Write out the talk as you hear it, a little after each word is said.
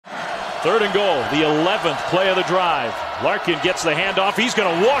Third and goal, the 11th play of the drive. Larkin gets the handoff. He's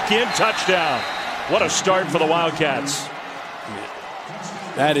going to walk in, touchdown. What a start for the Wildcats.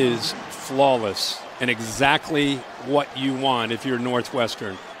 That is flawless and exactly what you want if you're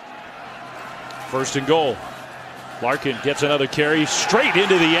Northwestern. First and goal. Larkin gets another carry straight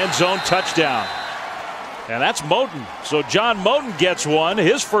into the end zone, touchdown. And that's Moten. So John Moten gets one,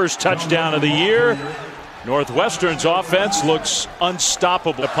 his first touchdown of the year. Northwestern's offense looks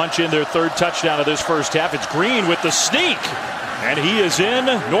unstoppable to punch in their third touchdown of this first half. It's Green with the sneak, and he is in.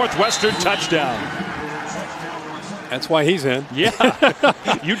 Northwestern touchdown. That's why he's in. Yeah,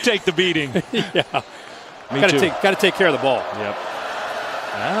 you take the beating. Yeah, got to take care of the ball. Yep.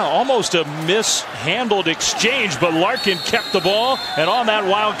 Almost a mishandled exchange, but Larkin kept the ball, and on that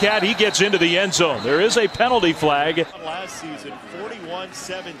Wildcat, he gets into the end zone. There is a penalty flag. Last season,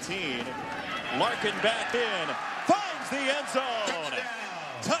 41-17. Larkin back in, finds the end zone.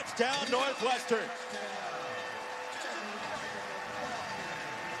 Touchdown, Northwestern.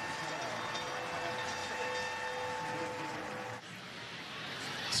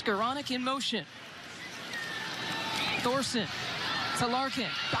 Skoranek in motion. Thorson to Larkin,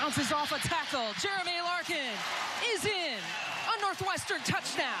 bounces off a tackle. Jeremy Larkin is in. A Northwestern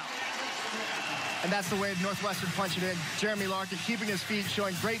touchdown. And that's the way Northwestern punched it in. Jeremy Larkin keeping his feet,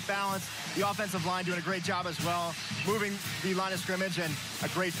 showing great balance. The offensive line doing a great job as well, moving the line of scrimmage, and a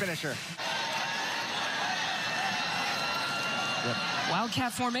great finisher.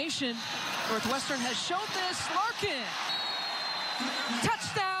 Wildcat formation. Northwestern has showed this. Larkin.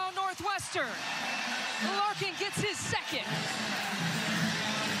 Touchdown, Northwestern. Larkin gets his second.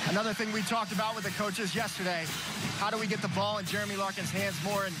 Another thing we talked about with the coaches yesterday, how do we get the ball in Jeremy Larkin's hands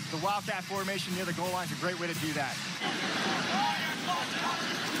more? And the Wildcat formation near the goal line is a great way to do that.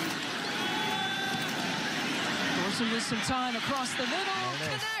 Thorson with some time across the middle,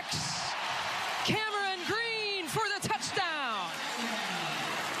 connects. Cameron Green for the touchdown.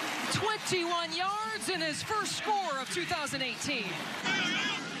 21 yards in his first score of 2018.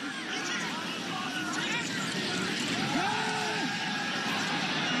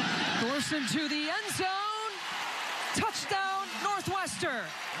 Thorson to the end zone. Touchdown, Northwestern.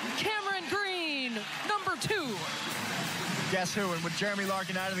 Cameron Green, number 2. Guess who? And with Jeremy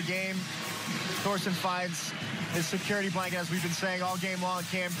Larkin out of the game, Thorson finds his security blanket, as we've been saying all game long.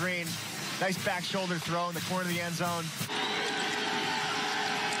 Cam Green, nice back shoulder throw in the corner of the end zone.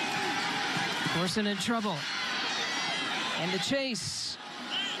 Thorson in trouble. And the chase.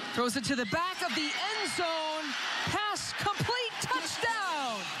 Throws it to the back of the end zone. Pass complete,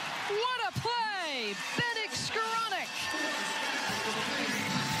 touchdown. What a play. Benedict Skoranek.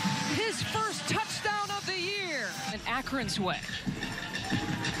 His first touchdown of the year. In Akron's way.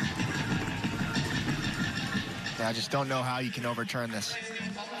 I just don't know how you can overturn this.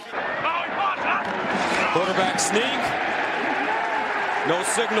 Quarterback sneak. No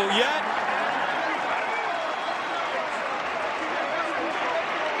signal yet.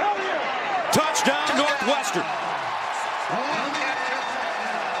 Touchdown, Northwestern.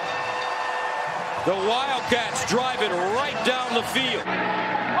 The Wildcats drive it right down the field.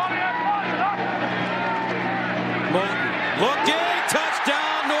 Moten looking,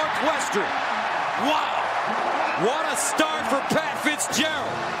 touchdown, Northwestern. Wow, what a start for Pat Fitzgerald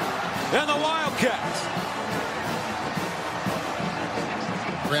and the Wildcats.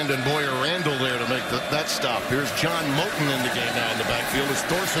 Brandon Boyer-Randall there to make that stop. Here's John Moten in the game now in the backfield as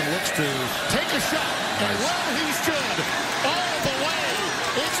Thorson looks to take a shot. And well, he stood all the way.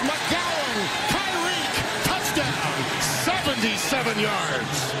 It's McGowan, Kyrique, touchdown, 77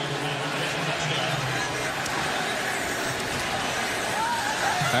 yards.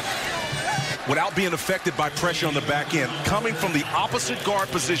 Without being affected by pressure on the back end, coming from the opposite guard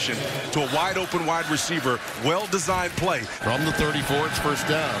position to a wide open wide receiver, well-designed play. From the 34, it's first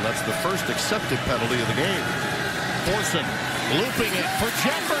down. That's the first accepted penalty of the game. Thorson looping it for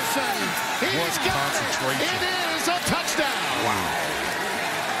Jefferson. He's got it. It is a touchdown. Wow.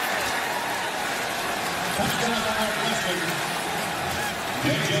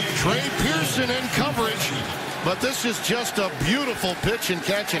 Trey Pearson in coverage. But this is just a beautiful pitch and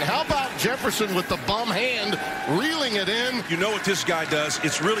catch. And how about Jefferson with the bum hand, reeling it in? You know what this guy does?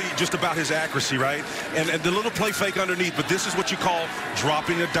 It's really just about his accuracy, right? And the little play fake underneath. But this is what you call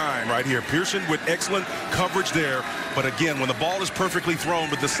dropping a dime right here. Pearson with excellent coverage there. But again, when the ball is perfectly thrown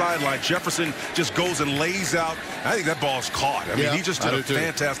with the sideline, Jefferson just goes and lays out. I think that ball's caught. I mean, he just did a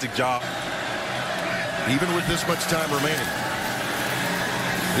fantastic job. Even with this much time remaining.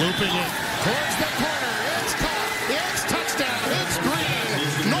 Looping it towards the corner. It's touchdown. It's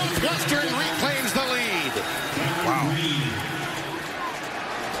Green. Northwestern reclaims the lead. Wow.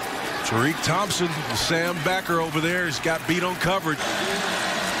 Tariq Thompson, Sam Backer over there, has got beat on coverage.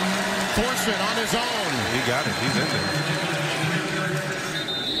 Thorson on his own. He got it. He's in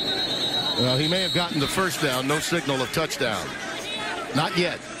there. Well, he may have gotten the first down. No signal of touchdown. Not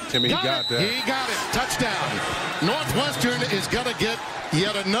yet. Timmy, he got that. He got it. Touchdown. Northwestern is going to get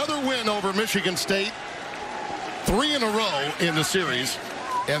yet another win over Michigan State. 3 in a row in the series,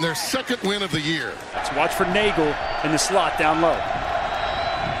 and their second win of the year. Let's watch for Nagel in the slot down low.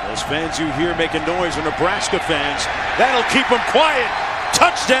 Those fans you hear making noise are Nebraska fans. That'll keep them quiet.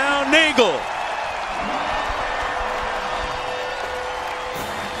 Touchdown, Nagel.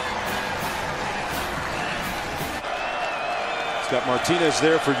 He's got Martinez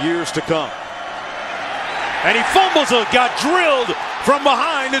there for years to come. And he fumbles it, got drilled from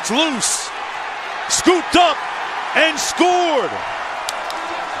behind. It's loose. Scooped up and scored.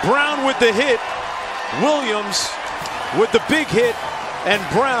 Brown with the hit. Williams with the big hit. And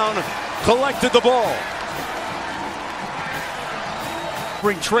Brown collected the ball.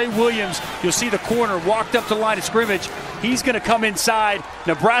 Bring Trey Williams. You'll see the corner walked up to the line of scrimmage. He's going to come inside.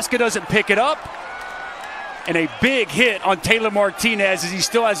 Nebraska doesn't pick it up. And a big hit on Taylor Martinez as he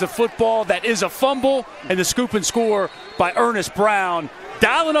still has a football. That is a fumble. And the scoop and score by Ernest Brown.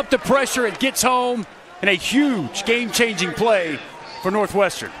 Dialing up the pressure. It gets home. And a huge game-changing play for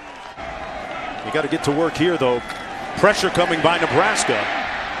Northwestern. You got to get to work here, though. Pressure coming by Nebraska.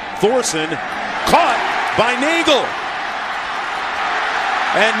 Thorson caught by Nagel.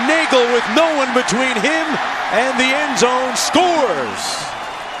 And Nagel, with no one between him and the end zone, scores.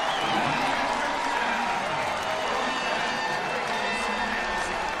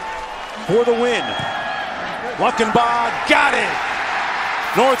 For the win. Luckenbach got it.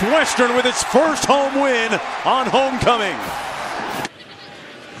 Northwestern with its first home win on homecoming.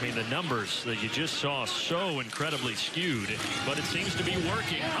 I mean, the numbers that you just saw so incredibly skewed, but it seems to be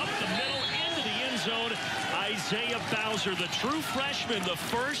working. Up the middle into the end zone, Isaiah Bowser, the true freshman, the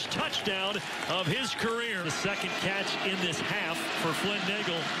first touchdown of his career. The second catch in this half for Flynn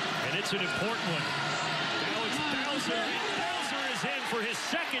Nagel, and it's an important one. Now it's Bowser. Bowser is in for his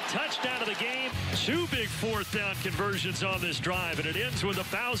second touchdown of the game. 2 big fourth down conversions on this drive, and it ends with a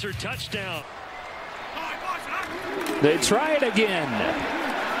Bowser touchdown. They try it again.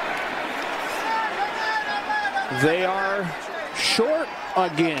 They are short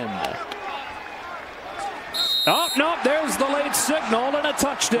again. Oh, no, there's the late signal and a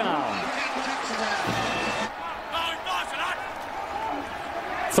touchdown.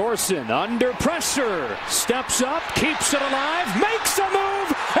 Thorson under pressure, steps up, keeps it alive, makes a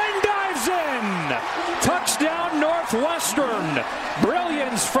move, and dives in. Touchdown Northwestern.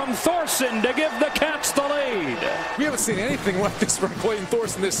 Brilliance from Thorson to give the Cats the lead. We haven't seen anything like this from Clayton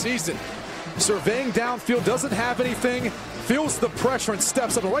Thorson this season. Surveying downfield, doesn't have anything, feels the pressure and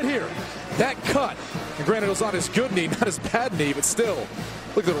steps up. And right here, that cut. And granted, it was on his good knee, not his bad knee, but still.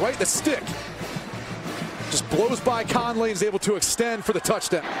 Look at the right, the stick. Just blows by Conley and is able to extend for the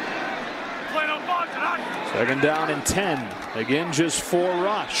touchdown. Second down and 10. Again, just for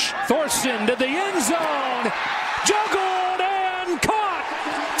Rush. Thorson to the end zone. Juggled and caught.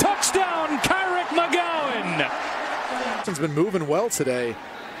 Touchdown, Kyrick McGowan. He's been moving well today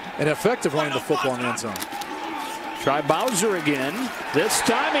and effective running the football in the end zone. Try Bowser again. This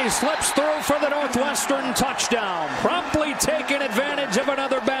time he slips through for the Northwestern touchdown. Promptly taking advantage of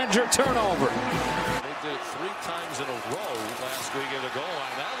another Badger turnover. They did it 3 times in a row last week at the goal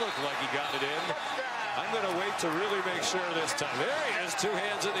line. That looked like he got it in. I'm going to wait to really make sure this time. There he is, 2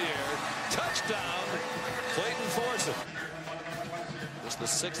 hands in the air. Touchdown, Clayton Thorson. This is the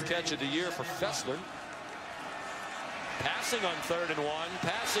 6th catch of the year for Fessler. Passing on 3rd and 1,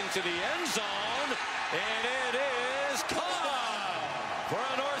 passing to the end zone, and it is caught for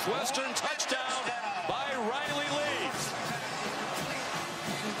a Northwestern touchdown by Riley Lees.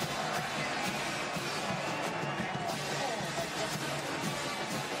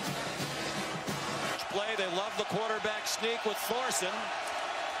 Play, they love the quarterback sneak with Thorson.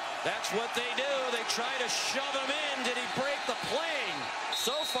 That's what they do. They try to shove him in. Did he break the plane?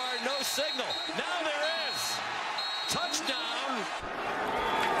 So far, no signal. Now there is. Touchdown.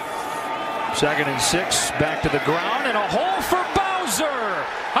 2nd and 6, back to the ground, and a hole for Bowser.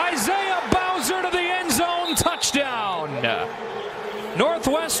 Isaiah Bowser to the end zone, touchdown.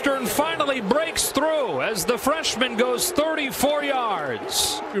 Northwestern finally breaks through as the freshman goes 34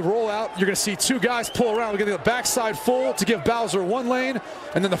 yards. We roll out, you're going to see 2 guys pull around. We're going to get the backside full to give Bowser 1 lane,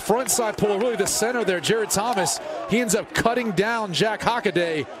 and then the front side pull, really the center there, Jared Thomas. He ends up cutting down Jack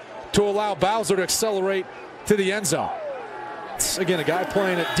Hockaday to allow Bowser to accelerate to the end zone. It's, again, a guy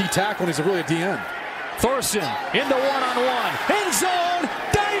playing at D-tackle, and he's really a DN. Thorson into one-on-one. End zone,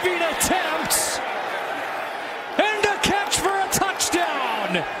 diving attempt.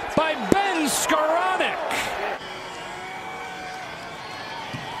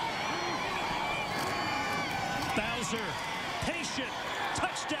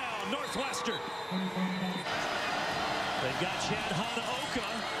 Touchdown, Northwestern. They've got Chad Hanaoka,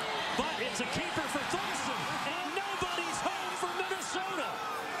 but it's a keeper for Thorson, and nobody's home for Minnesota.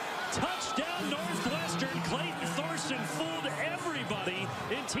 Touchdown, Northwestern. Clayton Thorson fooled everybody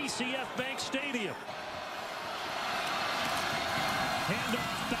in TCF Bank Stadium.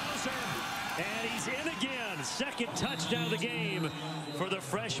 Handoff Bowser, and he's in again. Second touchdown of the game for the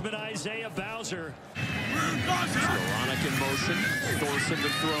freshman Isaiah Bowser. Skowronek in motion. Thorson to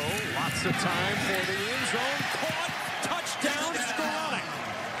throw. Lots of time for the end zone. Caught. Touchdown, Skowronek.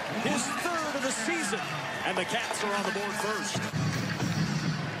 His third of the season. And the Cats are on the board first.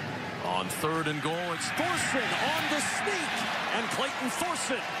 On 3rd and goal, it's Thorson on the sneak. And Clayton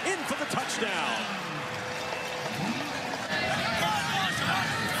Thorson in for the touchdown.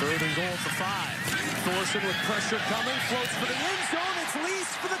 3rd and goal at the 5. Thorson with pressure coming. Floats for the end zone. It's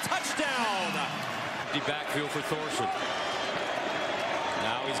Lease for the touchdown. The backfield for Thorson.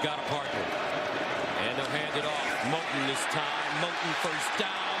 Now he's got a partner. And they'll hand it off. Moten this time. Moten first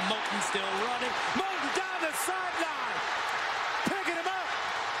down. Moten still running. Moten down the sideline. Picking him up.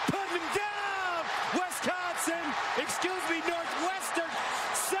 Putting him down. Wisconsin. Northwestern.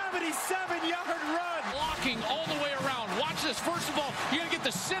 77-yard run. Blocking all the way around. Watch this. First of all, you're going to get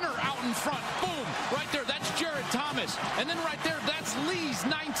the center out in front. Boom. Right there. That's Jared Thomas. And then right there, that's Lee's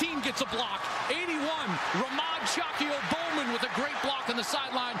 19 gets a block. 81. Ramad Chakio Bowman with a great block on the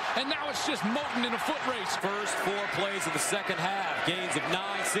sideline. And now it's just Moten in a foot race. First 4 plays of the second half. Gains of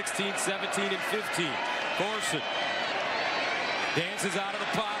 9, 16, 17, and 15. Thorson dances out of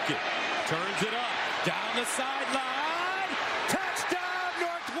the pocket. Turns it up. Down the sideline.